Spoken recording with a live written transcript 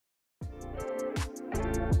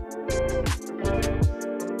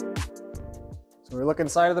So we look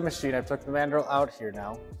inside of the machine. I took the mandrel out here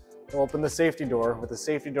now. We'll open the safety door. With the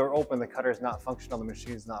safety door open, the cutter is not functional, the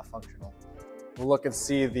machine is not functional. We'll look and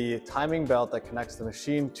see the timing belt that connects the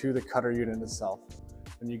machine to the cutter unit itself.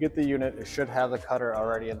 When you get the unit, it should have the cutter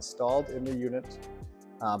already installed in the unit,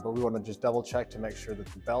 but we want to just double check to make sure that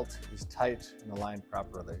the belt is tight and aligned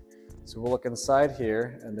properly. So we'll look inside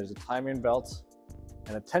here, and there's a timing belt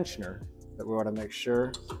and a tensioner that we want to make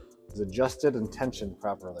sure is adjusted and tensioned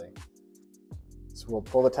properly. So we'll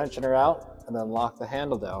pull the tensioner out and then lock the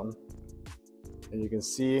handle down, and you can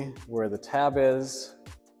see where the tab is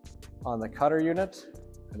on the cutter unit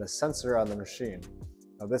and a sensor on the machine.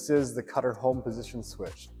 Now this is the cutter home position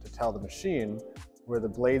switch to tell the machine where the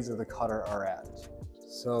blades of the cutter are at.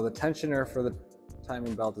 So the tensioner for the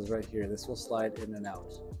timing belt is right here. This will slide in and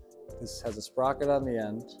out. This has a sprocket on the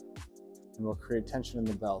end and will create tension in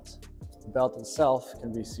the belt. The belt itself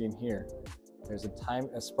can be seen here. There's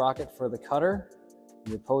a sprocket for the cutter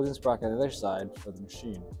and the opposing sprocket on the other side for the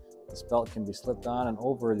machine. This belt can be slipped on and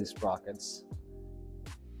over these sprockets.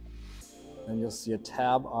 Then you'll see a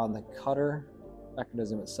tab on the cutter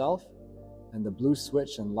mechanism itself, and the blue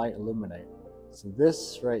switch and light illuminate. So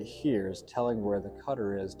this right here is telling where the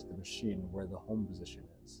cutter is to the machine, where the home position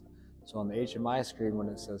is. So on the HMI screen, when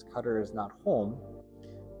it says cutter is not home,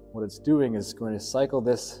 what it's doing is going to cycle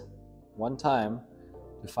this one time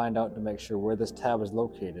to find out to make sure where this tab is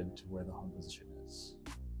located to where the home position is.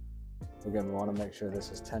 So again, we want to make sure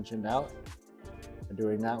this is tensioned out. By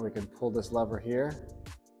doing that, we can pull this lever here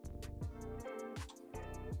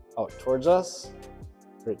out towards us,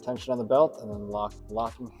 create tension on the belt, and then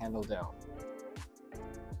locking handle down.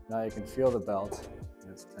 Now you can feel the belt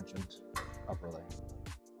and it's tensioned properly.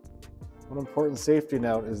 One important safety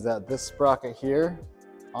note is that this sprocket here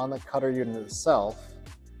on the cutter unit itself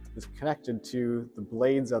is connected to the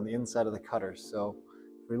blades on the inside of the cutter. So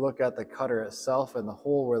if we look at the cutter itself and the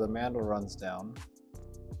hole where the mandrel runs down,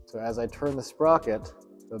 so as I turn the sprocket,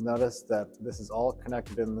 you'll notice that this is all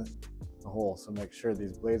connected in the hole. So make sure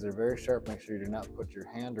these blades are very sharp. Make sure you do not put your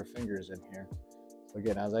hand or fingers in here. So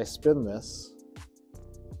again, as I spin this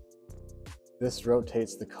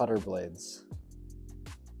rotates the cutter blades.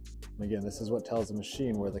 And again, this is what tells the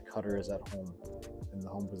machine where the cutter is at home, in the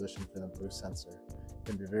home position for the blue sensor. You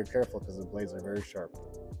can be very careful because the blades are very sharp.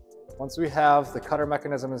 Once we have the cutter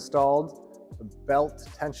mechanism installed, the belt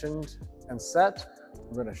tensioned and set,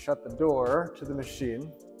 we're going to shut the door to the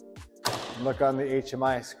machine and look on the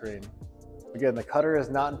HMI screen. Again, the cutter is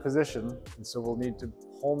not in position, and so we'll need to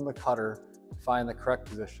home the cutter to find the correct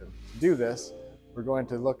position. To do this, we're going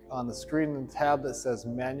to look on the screen and tab that says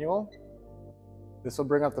Manual. This will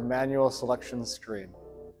bring up the manual selection screen.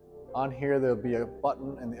 On here, there'll be a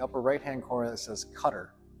button in the upper right-hand corner that says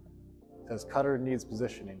Cutter. It says Cutter needs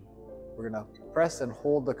positioning. We're going to press and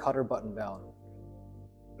hold the cutter button down.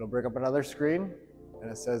 It'll bring up another screen,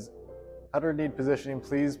 and it says Cutter need positioning,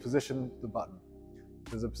 please position the button.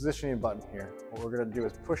 There's a positioning button here. What we're going to do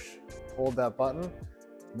is hold that button,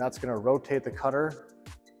 and that's going to rotate the cutter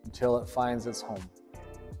until it finds its home.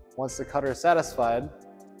 Once the cutter is satisfied,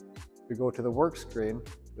 we go to the work screen.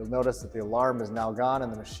 You'll notice that the alarm is now gone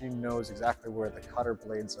and the machine knows exactly where the cutter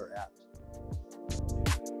blades are at.